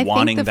 you know,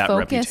 wanting that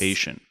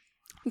reputation.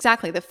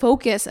 Exactly. The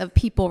focus of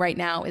people right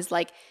now is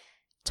like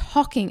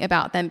talking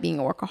about them being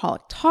a workaholic,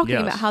 talking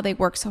about how they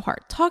work so hard,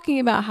 talking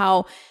about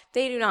how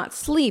they do not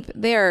sleep.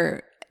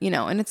 They're, you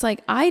know, and it's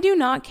like, I do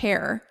not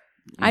care.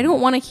 I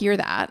don't want to hear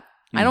that.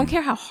 I don't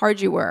care how hard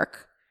you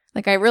work.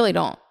 Like, I really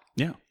don't.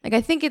 Yeah. Like,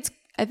 I think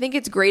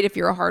it's great if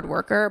you're a hard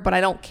worker, but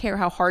I don't care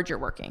how hard you're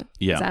working.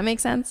 Yeah. Does that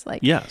make sense?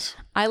 Like, yes.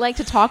 I like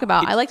to talk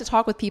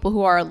with people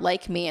who are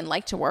like me and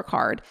like to work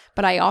hard,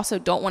 but I also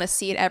don't want to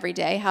see it every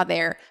day, how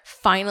they're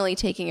finally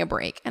taking a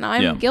break. And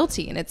I'm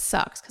guilty, and it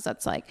sucks because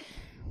that's like,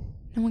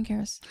 no one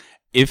cares.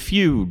 If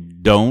you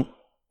don't,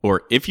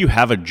 or if you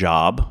have a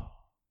job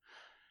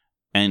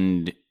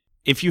and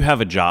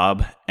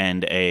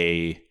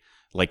a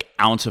like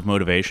ounce of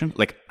motivation,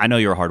 like I know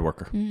you're a hard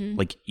worker,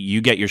 like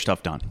you get your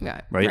stuff done,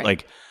 right?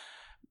 Like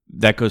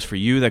that goes for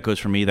you, that goes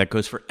for me, that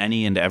goes for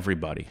any and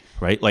everybody,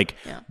 right? Like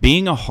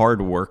being a hard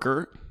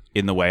worker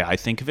in the way I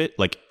think of it,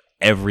 like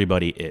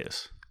everybody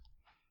is.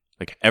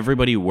 Like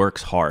everybody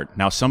works hard.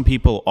 Now some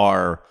people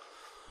are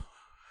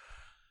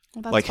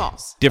like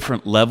false.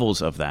 Different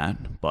levels of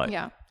that, but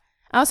yeah.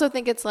 I also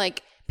think it's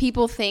like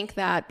people think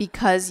that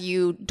because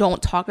you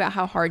don't talk about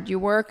how hard you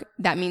work,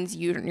 that means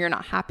you're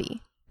not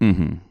happy.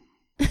 Mm-hmm.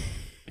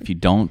 If you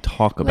don't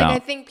talk about...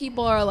 Like, I think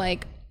people are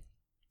like,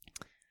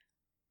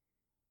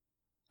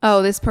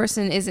 oh, they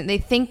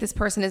think this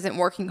person isn't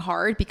working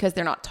hard because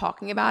they're not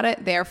talking about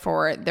it.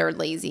 Therefore, they're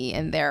lazy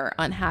and they're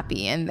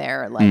unhappy and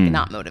they're like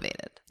not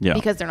motivated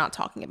because they're not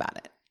talking about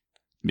it.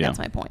 Yeah. That's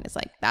my point. It's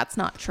like, that's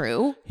not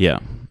true. Yeah.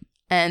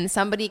 And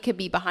somebody could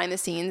be behind the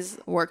scenes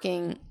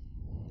working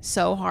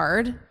so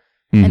hard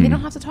and they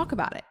don't have to talk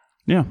about it.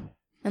 Yeah.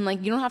 And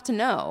like, you don't have to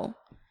know.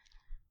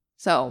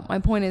 So my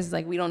point is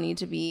like, we don't need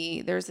to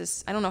be, there's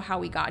this, I don't know how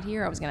we got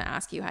here. I was going to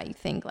ask you how you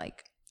think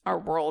like our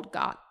world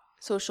got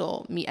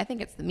social media. I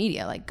think it's the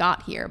media like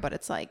got here, but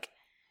it's like,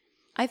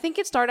 I think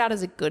it started out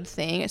as a good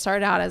thing. It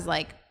started out as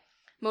like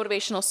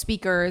motivational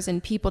speakers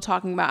and people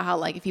talking about how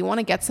like, if you want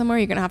to get somewhere,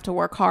 you're going to have to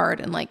work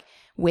hard and like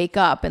wake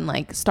up and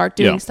like start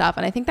doing stuff.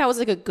 And I think that was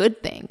like a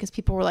good thing because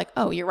people were like,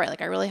 oh, you're right.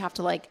 Like I really have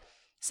to like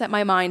set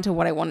my mind to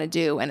what I want to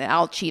do and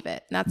I'll achieve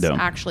it. And that's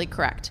actually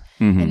correct.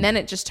 And then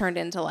it just turned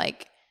into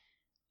like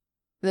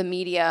the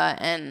media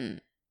and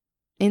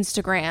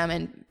Instagram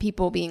and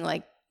people being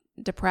like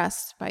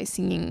depressed by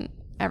seeing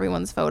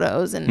everyone's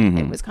photos. And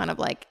it was kind of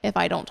like, if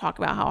I don't talk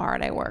about how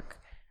hard I work,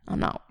 I'm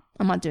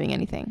not doing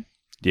anything.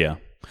 Yeah.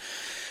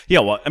 Yeah.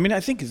 Well, I mean, I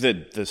think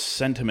that the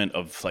sentiment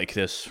of like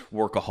this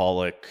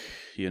workaholic,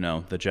 you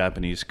know, the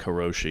Japanese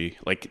karoshi,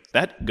 like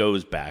that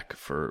goes back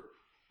for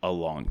a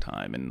long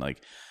time. And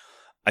like,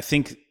 I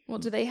think. Well,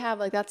 do they have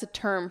like, that's a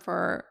term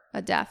for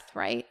a death,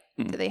 right?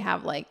 Do they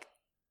have like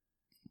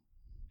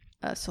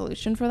a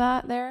solution for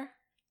that there?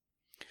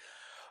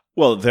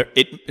 Well,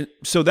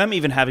 so them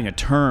even having a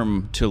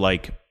term to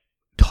like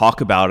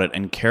talk about it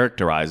and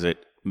characterize it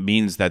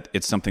means that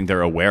it's something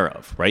they're aware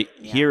of, right?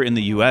 Yeah. Here in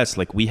the US,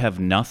 like we have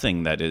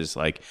nothing that is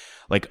like,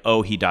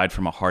 oh, he died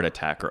from a heart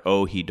attack or,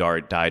 oh, he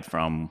died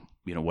from,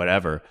 you know,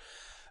 whatever.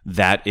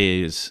 That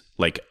is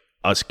like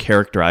us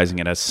characterizing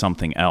it as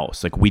something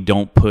else. Like we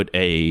don't put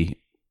a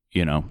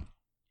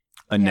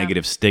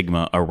negative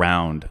stigma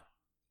around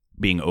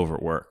being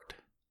overworked.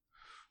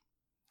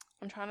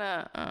 I'm trying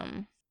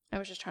to, I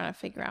was just trying to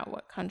figure out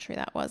what country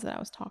that was that I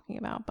was talking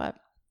about, but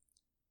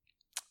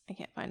I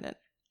can't find it.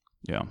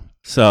 Yeah.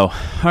 So, all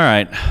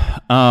right.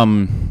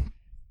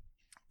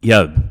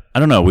 Yeah, I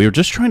don't know. We were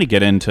just trying to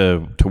get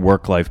into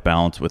work-life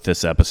balance with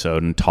this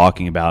episode and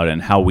talking about it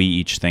and how we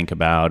each think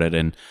about it.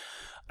 And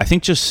I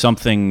think just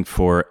something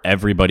for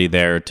everybody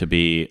there to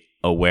be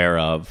aware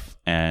of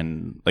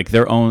and like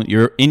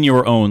you're in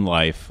your own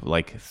life,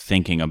 like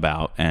thinking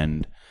about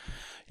and,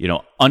 you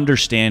know,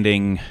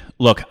 understanding.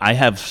 Look, I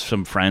have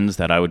some friends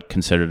that I would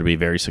consider to be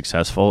very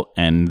successful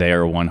and they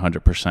are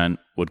 100%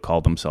 would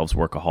call themselves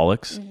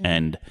workaholics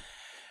and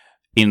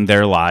in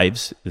their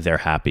lives, they're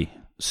happy.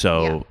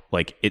 So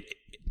like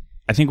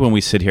I think when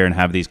we sit here and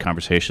have these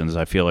conversations,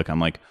 I feel like I'm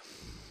like,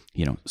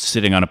 you know,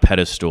 sitting on a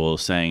pedestal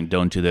saying,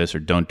 don't do this or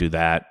don't do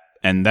that.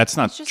 And that's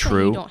not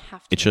true. You don't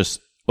have to. It's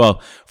just,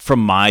 Well, from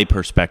my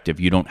perspective,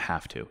 you don't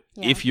have to.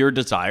 Yeah. If your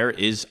desire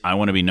is, I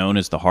want to be known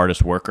as the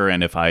hardest worker,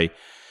 and if I,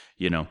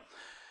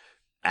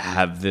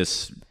 have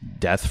this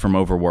death from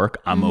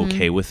overwork, I'm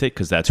okay with it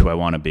because that's who I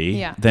want to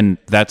be, then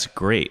that's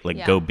great.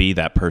 Like, go be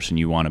that person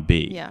you want to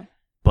be. Yeah.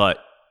 But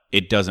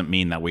it doesn't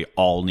mean that we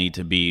all need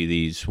to be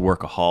these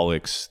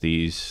workaholics,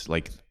 these,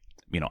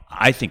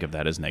 I think of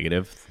that as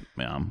negative.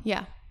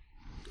 Yeah.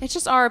 It's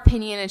just our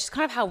opinion. It's just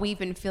kind of how we've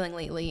been feeling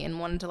lately and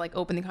wanted to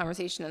open the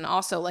conversation and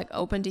also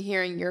open to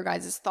hearing your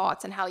guys'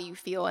 thoughts and how you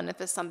feel and if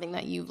it's something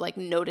that you've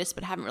noticed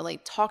but haven't really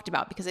talked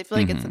about, because I feel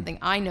like it's something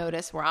I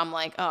notice where I'm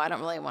like, oh, I don't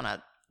really want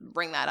to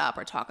bring that up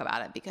or talk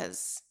about it,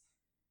 because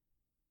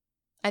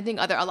I think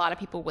a lot of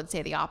people would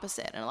say the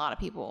opposite, and a lot of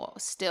people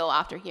still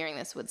after hearing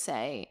this would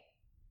say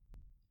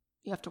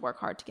you have to work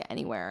hard to get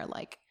anywhere.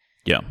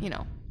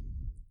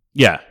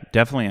 Yeah,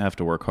 definitely have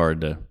to work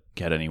hard to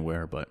get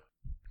anywhere, but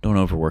don't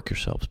overwork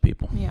yourselves,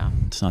 people. Yeah.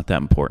 It's not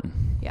that important.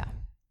 Yeah.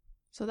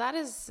 So that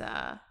is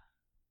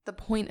the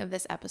point of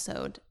this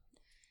episode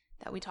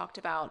that we talked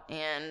about,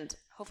 and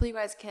hopefully you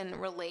guys can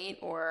relate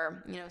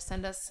or,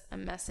 send us a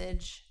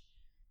message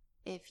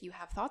if you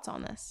have thoughts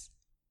on this,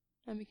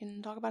 and we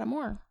can talk about it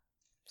more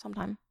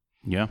sometime.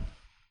 Yeah.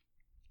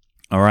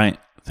 All right.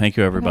 Thank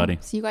you, everybody.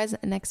 Okay. See you guys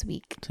next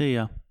week. See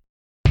ya.